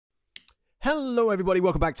Hello everybody,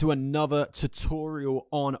 welcome back to another tutorial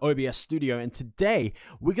on OBS Studio, and today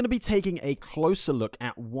we're going to be taking a closer look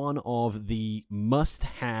at one of the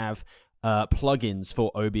must-have plugins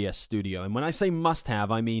for OBS Studio. And when I say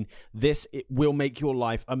must-have, I mean it will make your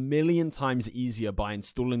life a million times easier by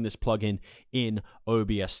installing this plugin in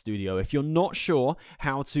OBS Studio. If you're not sure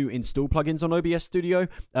how to install plugins on OBS Studio,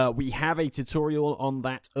 we have a tutorial on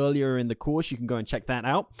that earlier in the course. You can go and check that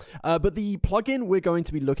out. But the plugin we're going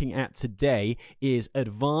to be looking at today is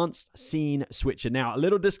Advanced Scene Switcher. Now, a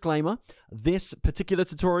little disclaimer, this particular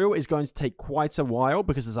tutorial is going to take quite a while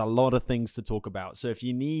because there's a lot of things to talk about. So if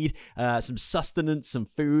you need some sustenance, some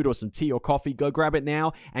food, or some tea or coffee, go grab it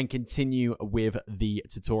now and continue with the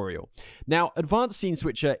tutorial. Now, Advanced Scene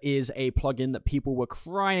Switcher is a plugin that people were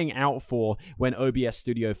crying out for when OBS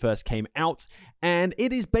Studio first came out, and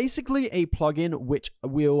it is basically a plugin which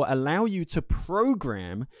will allow you to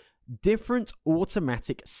program different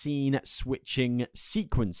automatic scene switching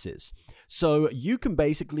sequences. So you can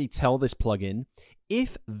basically tell this plugin,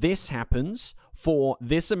 if this happens for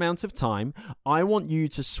this amount of time, I want you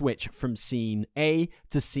to switch from scene A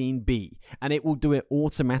to scene B, and it will do it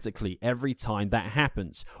automatically every time that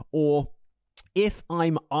happens. Or if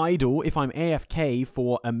I'm idle, if I'm AFK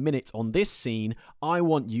for a minute on this scene, I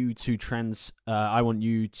want you to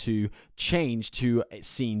change to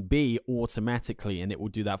scene B automatically, and it will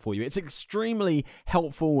do that for you. It's extremely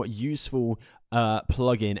helpful, useful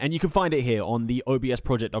plugin, and you can find it here on the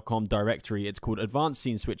obsproject.com directory. It's called Advanced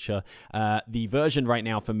Scene Switcher. The version right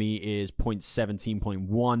now for me is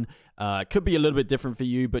 0.17.1. Could be a little bit different for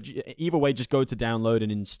you, but either way, just go to download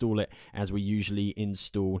and install it as we usually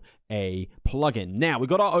install a plugin. Now, we've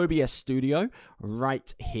got our OBS Studio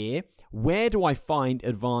right here. Where do I find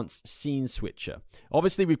Advanced Scene Switcher?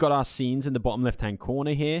 Obviously, we've got our scenes in the bottom left-hand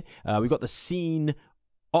corner here. We've got the scene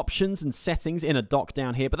options and settings in a dock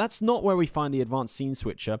down here, but that's not where we find the Advanced Scene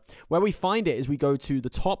Switcher. Where we find it is we go to the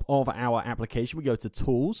top of our application, we go to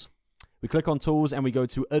Tools, we click on Tools, and we go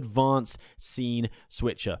to Advanced Scene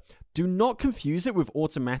Switcher. Do not confuse it with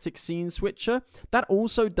Automatic Scene Switcher. That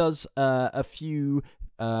also does a few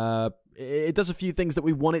things that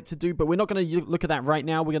we want it to do, but we're not going to look at that right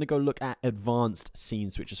now. We're going to go look at Advanced Scene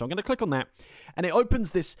Switcher. So I'm going to click on that, and it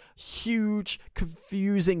opens this huge,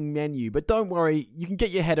 confusing menu. But don't worry, you can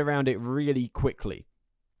get your head around it really quickly.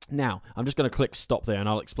 Now, I'm just going to click Stop there, and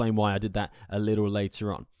I'll explain why I did that a little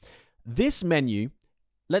later on. This menu,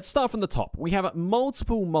 let's start from the top. We have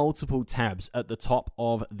multiple tabs at the top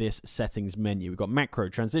of this settings menu. We've got macro,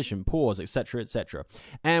 transition, pause, etc., etc.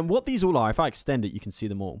 And what these all are, if I extend it, you can see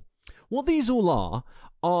them all. What these all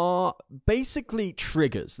are basically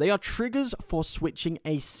triggers. They are triggers for switching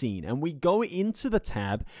a scene, and we go into the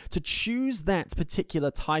tab to choose that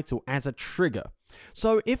particular title as a trigger.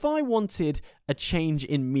 So if I wanted a change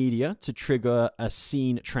in media to trigger a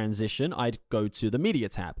scene transition, I'd go to the media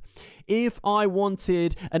tab. If I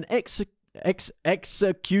wanted an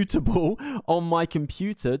executable on my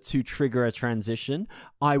computer to trigger a transition,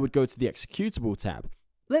 I would go to the executable tab.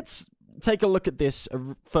 Let's take a look at this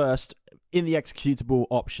first in the executable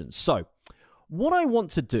options. So what I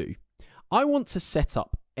want to do, I want to set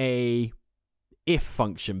up a if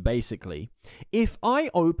function, basically. If I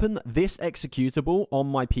open this executable on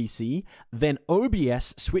my PC, then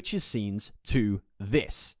OBS switches scenes to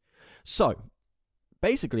this. So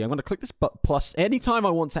basically, I'm going to click this plus. Anytime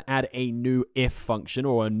I want to add a new if function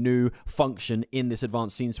or a new function in this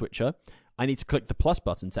Advanced Scene Switcher, I need to click the plus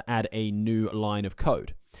button to add a new line of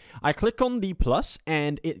code. I click on the plus,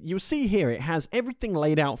 and you'll see here it has everything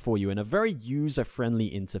laid out for you in a very user-friendly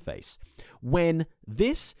interface. When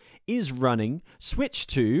this is running, switch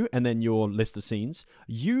to, and then your list of scenes,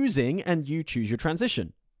 using, and you choose your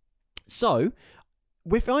transition. So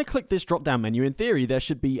if I click this drop-down menu, in theory, there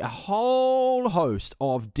should be a whole host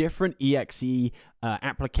of different exe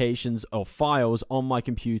applications or files on my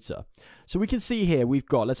computer. So we can see here, we've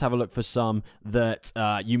got, let's have a look for some that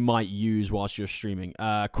you might use whilst you're streaming.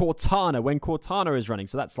 Cortana, when Cortana is running.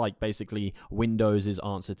 So that's like basically Windows'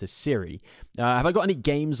 answer to Siri. Have I got any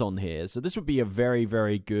games on here? So this would be a very,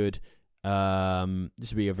 very good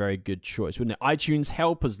choice, wouldn't it? iTunes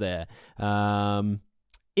Help is there.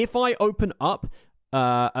 If I open up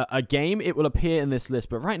a game, it will appear in this list,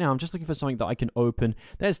 but right now I'm just looking for something that I can open.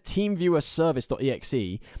 There's TeamViewer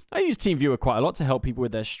service.exe. I use TeamViewer quite a lot to help people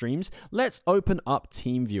with their streams. Let's open up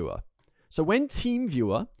TeamViewer. So when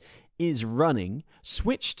TeamViewer is running,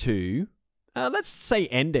 switch to, let's say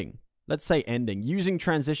ending. Using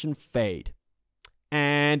transition fade.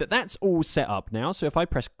 And that's all set up now. So if I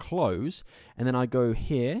press close, and then I go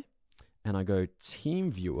here, and I go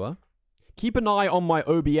TeamViewer, keep an eye on my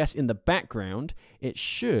OBS in the background. It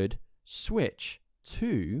should switch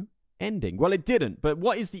to ending. Well, it didn't, but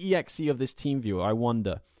what is the exe of this team viewer, I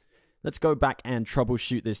wonder? Let's go back and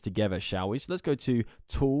troubleshoot this together, shall we? So let's go to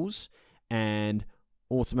Tools and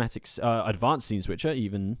Automatic Advanced Scene Switcher,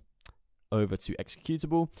 even over to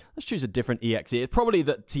Executable. Let's choose a different exe. It's probably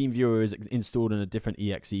that TeamViewer is installed in a different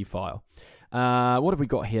exe file. What have we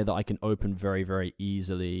got here that I can open very, very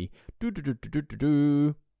easily?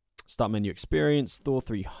 Start menu experience, Thor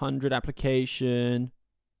 300 application.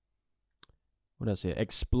 What else here?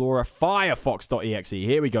 Explorer Firefox.exe.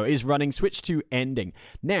 Here we go. Is running. Switch to ending.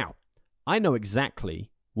 Now, I know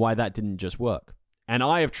exactly why that didn't just work. And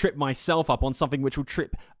I have tripped myself up on something which will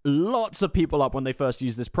trip lots of people up when they first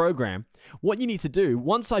use this program. What you need to do,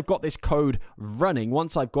 once I've got this code running,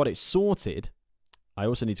 once I've got it sorted, I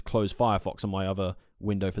also need to close Firefox on my other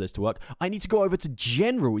window for this to work. I need to go over to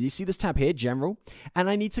General. You see this tab here, General? And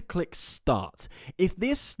I need to click Start. If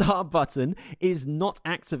this Start button is not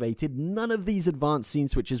activated, none of these advanced scene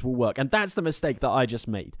switches will work. And that's the mistake that I just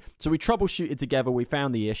made. So we troubleshooted together. We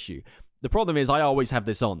found the issue. The problem is I always have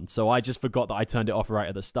this on, so I just forgot that I turned it off right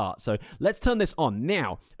at the start. So let's turn this on.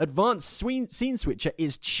 Now, Advanced Scene Switcher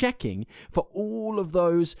is checking for all of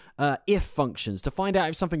those if functions to find out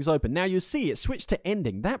if something's open. Now, you'll see it switched to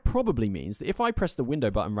ending. That probably means that if I press the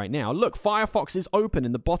window button right now, look, Firefox is open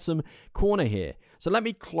in the bottom corner here. So let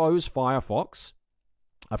me close Firefox.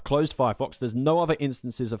 I've closed Firefox. There's no other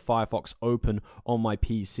instances of Firefox open on my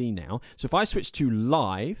PC now. So if I switch to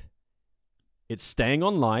live, it's staying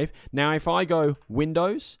on live. Now, if I go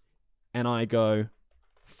Windows and I go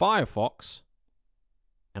Firefox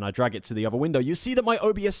and I drag it to the other window, you see that my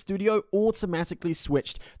OBS Studio automatically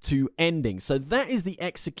switched to ending. So that is the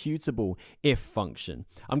executable if function.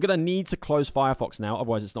 I'm going to need to close Firefox now,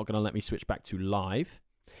 otherwise it's not going to let me switch back to live.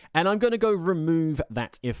 And I'm going to go remove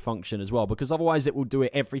that if function as well, because otherwise it will do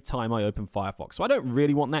it every time I open Firefox. So I don't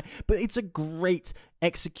really want that, but it's a great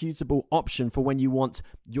executable option for when you want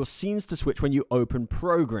your scenes to switch when you open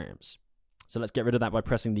programs. So let's get rid of that by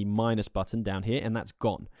pressing the minus button down here, and that's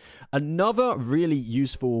gone. Another really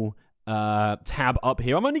useful tab up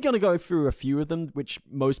here, I'm only going to go through a few of them, which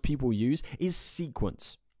most people use, is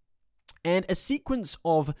sequence. And a sequence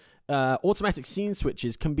of automatic scene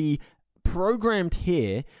switches can be programmed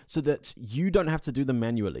here so that you don't have to do them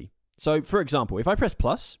manually. So, for example, if I press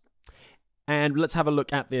plus, and let's have a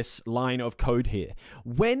look at this line of code here.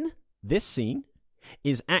 When this scene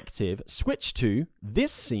is active, switch to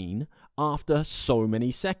this scene after so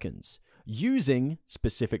many seconds using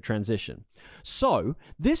specific transition. So,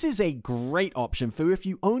 this is a great option for if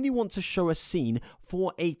you only want to show a scene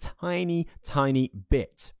for a tiny, tiny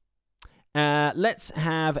bit. Let's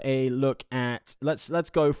have a look at, let's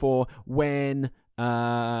go for when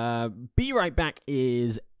Be Right Back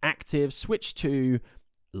is active, switch to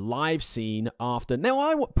live scene after.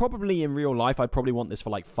 Now, probably in real life, I'd probably want this for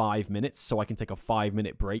like 5 minutes so I can take a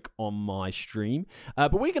 5-minute break on my stream.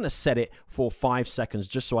 But we're going to set it for 5 seconds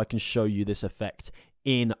just so I can show you this effect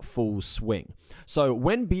in full swing. So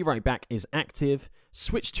when Be Right Back is active,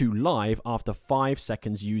 switch to live after 5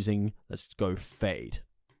 seconds using, let's go fade.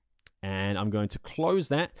 And I'm going to close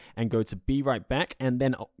that and go to Be Right Back. And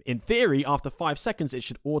then, in theory, after 5 seconds, it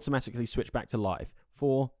should automatically switch back to live.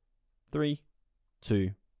 4, 3,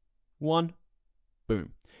 2, 1.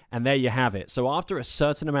 Boom. And there you have it. So after a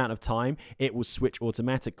certain amount of time, it will switch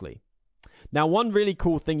automatically. Now, one really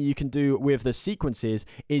cool thing you can do with the sequences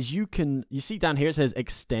is you see down here it says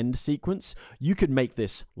extend sequence. You could make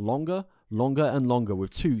this longer and longer with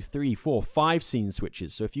 2, 3, 4, 5 scene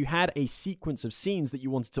switches. So if you had a sequence of scenes that you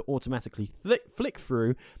wanted to automatically flick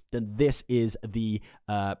through, then this is the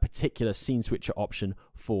particular scene switcher option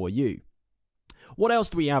for you. What else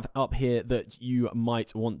do we have up here that you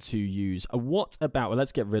might want to use? What about, well,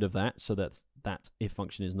 let's get rid of that so that if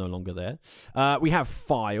function is no longer there. We have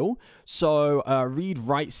file. So read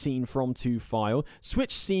write scene from to file.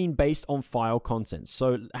 Switch scene based on file content.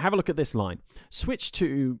 So have a look at this line. Switch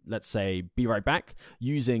to, let's say, Be Right Back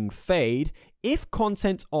using fade if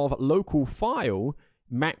content of local file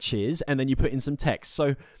matches, and then you put in some text.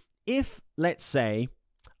 So if, let's say,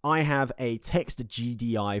 I have a text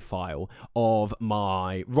GDI file of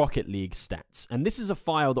my Rocket League stats, and this is a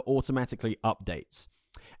file that automatically updates.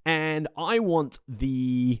 And I want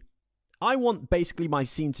basically my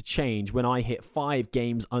scene to change when I hit 5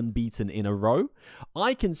 games unbeaten in a row.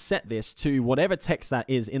 I can set this to whatever text that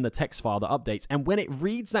is in the text file that updates, and when it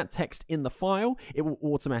reads that text in the file, it will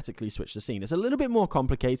automatically switch the scene. It's a little bit more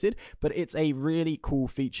complicated, but it's a really cool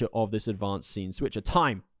feature of this advanced scene switcher.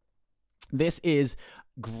 Time. This is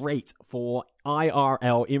great for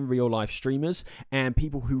IRL in real life streamers and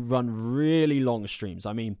people who run really long streams.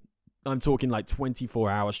 I mean, I'm talking like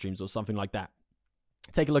 24-hour streams or something like that.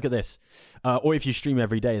 Take a look at this. Or if you stream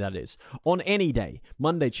every day, that is. On any day,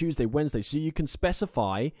 Monday, Tuesday, Wednesday. So you can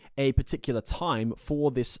specify a particular time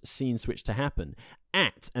for this scene switch to happen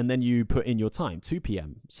at, and then you put in your time, 2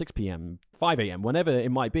 p.m., 6 p.m., 5 a.m., whenever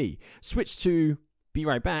it might be. Switch to be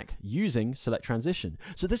right back using select transition.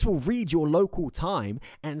 So this will read your local time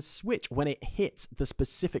and switch when it hits the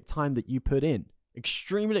specific time that you put in.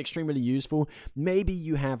 Extremely useful. Maybe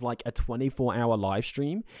you have like a 24-hour live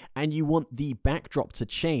stream and you want the backdrop to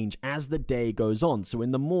change as the day goes on. So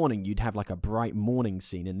in the morning, you'd have like a bright morning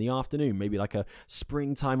scene. In the afternoon, maybe like a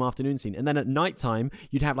springtime afternoon scene. And then at nighttime,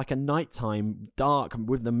 you'd have like a nighttime dark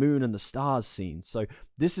with the moon and the stars scene. So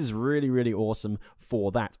this is really awesome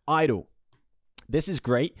for that. Idle. This is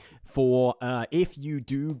great for if you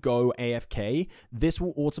do go AFK, this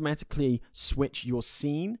will automatically switch your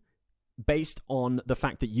scene based on the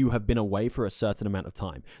fact that you have been away for a certain amount of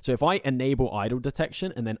time. So if I enable idle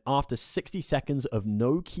detection and then after 60 seconds of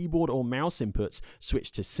no keyboard or mouse inputs,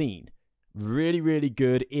 switch to scene. Really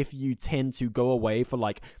good if you tend to go away for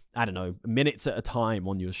like, I don't know, minutes at a time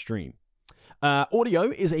on your stream.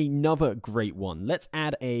 Audio is another great one. Let's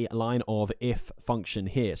add a line of if function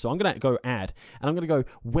here. So I'm going to go add, and I'm going to go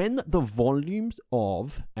when the volumes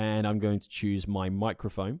of, and I'm going to choose my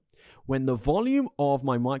microphone. When the volume of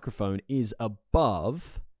my microphone is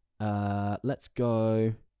above, let's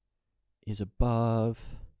go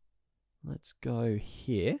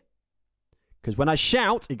here. Because when I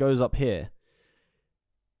shout, it goes up here.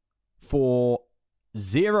 For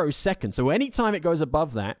 0 seconds. So anytime it goes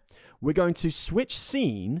above that, we're going to switch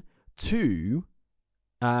scene to,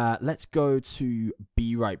 let's go to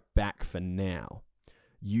be right back for now,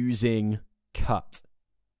 using cut.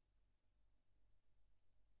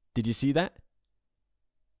 Did you see that?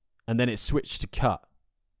 And then it switched to cut.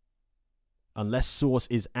 Unless source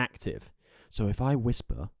is active. So if I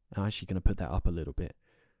whisper, I'm actually going to put that up a little bit.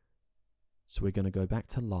 So we're going to go back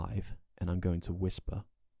to live, and I'm going to whisper.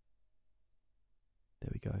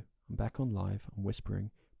 There we go. I'm back on live. I'm whispering.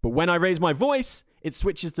 But when I raise my voice, it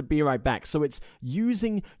switches to be right back. So it's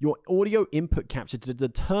using your audio input capture to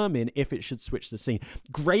determine if it should switch the scene.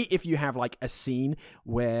 Great if you have like a scene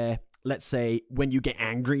where, let's say, when you get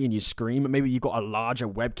angry and you scream, maybe you've got a larger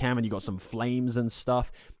webcam and you've got some flames and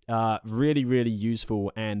stuff. Really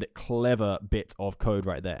useful and clever bit of code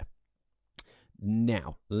right there.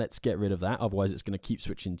 Now, let's get rid of that. Otherwise, it's going to keep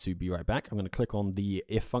switching to be right back. I'm going to click on the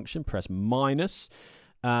if function, press minus.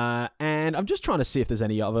 And I'm just trying to see if there's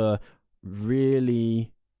any other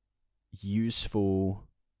really useful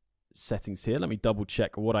settings here. Let me double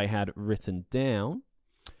check what I had written down.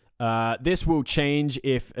 This will change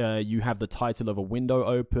if you have the title of a window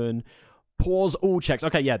open. Pause all checks.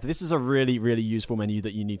 Okay, yeah, this is a really useful menu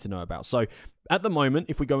that you need to know about. So at the moment,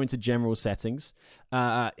 if we go into general settings,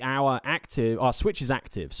 our switch is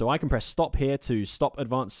active. So I can press stop here to stop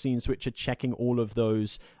advanced scene switcher, checking all of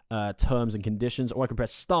those terms and conditions, or I can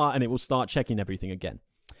press start and it will start checking everything again.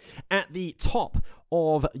 At the top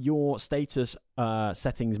of your status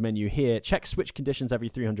settings menu here, check switch conditions every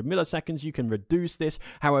 300 milliseconds. You can reduce this.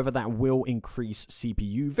 However, that will increase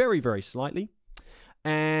CPU very slightly.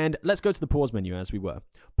 And let's go to the pause menu as we were.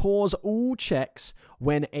 Pause all checks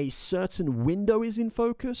when a certain window is in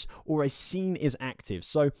focus or a scene is active.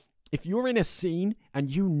 So if you're in a scene and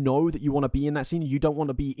you know that you want to be in that scene, you don't want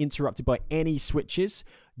to be interrupted by any switches,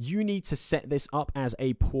 you need to set this up as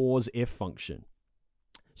a pause if function.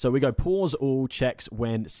 So we go pause all checks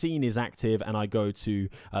when scene is active, and I go to,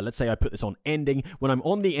 let's say I put this on ending. When I'm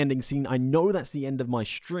on the ending scene, I know that's the end of my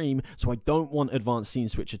stream, so I don't want advanced scene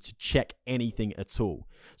switcher to check anything at all.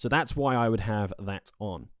 So that's why I would have that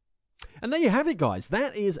on. And there you have it, guys.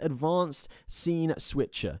 That is advanced scene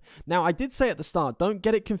switcher. Now, I did say at the start, don't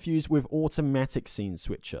get it confused with automatic scene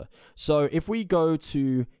switcher. So if we go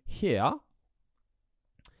to here,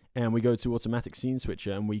 and we go to automatic scene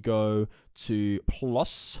switcher, and we go to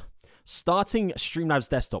plus starting Streamlabs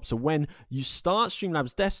desktop. So when you start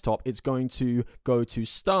Streamlabs desktop, it's going to go to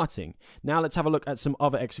starting. Now let's have a look at some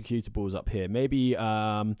other executables up here. Maybe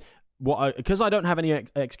because I don't have any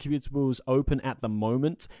executables open at the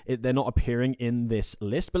moment, they're not appearing in this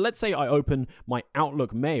list. But let's say I open my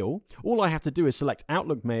Outlook Mail. All I have to do is select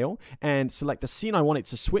Outlook Mail and select the scene I want it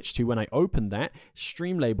to switch to when I open that,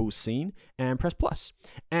 stream label scene, and press plus.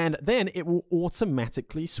 And then it will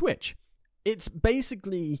automatically switch. It's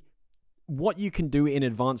basically what you can do in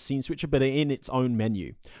advanced scene switcher, but in its own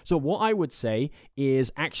menu. So what I would say is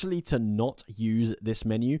actually to not use this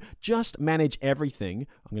menu, just manage everything.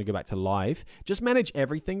 I'm going to go back to live. Just manage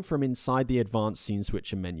everything from inside the advanced scene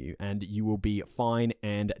switcher menu, and you will be fine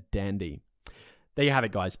and dandy. there you have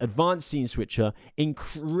it, guys. Advanced Scene Switcher,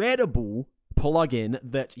 incredible plugin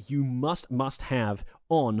that you must have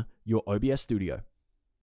on your OBS Studio.